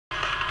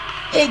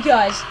Hey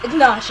guys, it's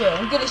Nacho.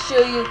 I'm gonna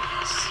show you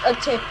a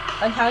tip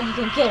on how you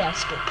can get out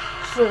of school.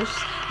 First,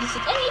 you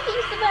say, I need to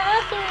use the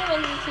bathroom,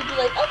 and you'd be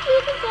like, okay,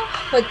 you can go.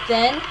 But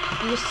then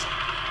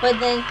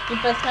your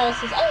best friend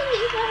says, I need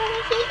to use the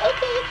bathroom,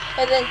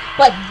 okay.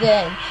 But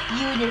then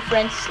you and your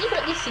friends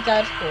secretly sneak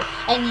out of school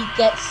and you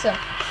get some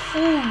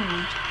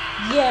food.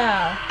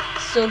 Yeah.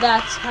 So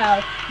that's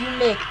how you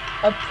make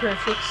a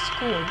perfect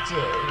school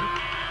day.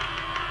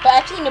 But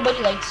actually,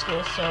 nobody likes school,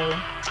 so.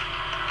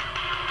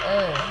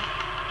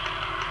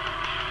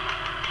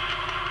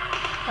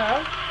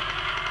 Huh?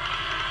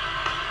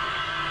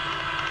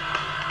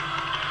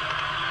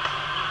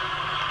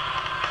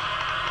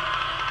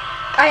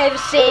 I have a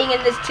saying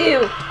in this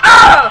too.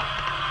 Ah!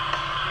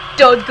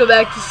 Don't go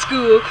back to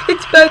school.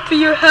 It's bad for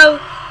your health.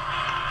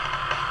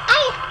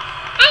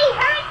 I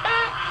heard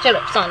that. Shut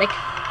up, Sonic.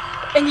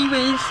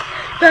 Anyways,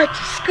 back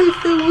to school's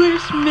the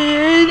worst,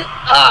 man.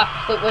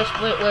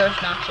 Wait, where's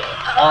Nacho?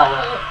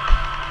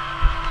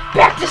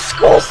 Back to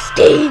school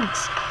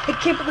stinks. I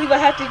can't believe I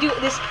have to do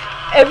this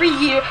every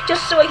year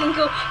just so I can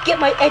go get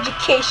my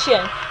education.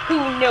 Who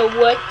know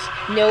what?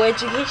 No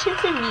education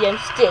for me. I'm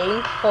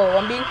staying home.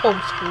 I'm being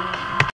homeschooled.